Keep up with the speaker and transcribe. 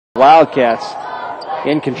Wildcats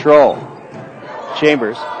in control.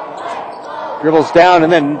 Chambers dribbles down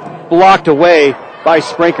and then blocked away by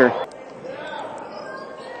Sprinker.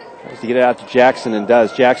 Tries to get it out to Jackson and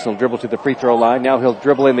does. Jackson will dribble to the free throw line. Now he'll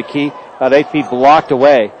dribble in the key. About 8 feet blocked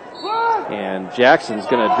away. And Jackson's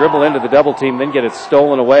going to dribble into the double team, then get it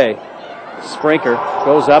stolen away. Sprinker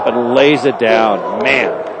goes up and lays it down.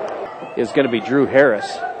 Man, is going to be Drew Harris.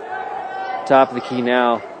 Top of the key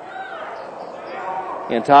now.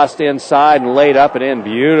 And tossed inside and laid up and in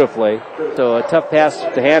beautifully. So a tough pass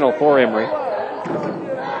to handle for Emory.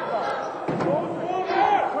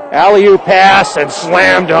 Alley-oop pass and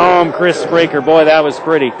slammed home. Chris Sprinker. Boy, that was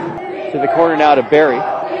pretty. To the corner now to Barry.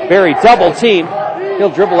 Barry double team. He'll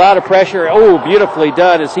dribble out of pressure. Oh, beautifully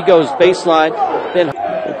done as he goes baseline. Then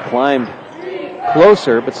climbed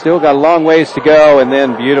closer, but still got a long ways to go. And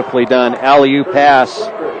then beautifully done. Alley-oop pass.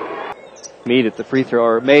 Mead at the free throw,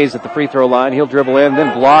 or Mays at the free throw line. He'll dribble in,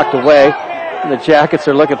 then blocked away. And the Jackets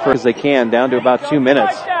are looking for as they can, down to about 2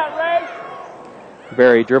 minutes.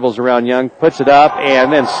 Barry dribbles around Young, puts it up,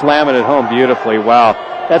 and then slamming it home beautifully. Wow,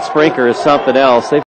 that Sprinker is something else.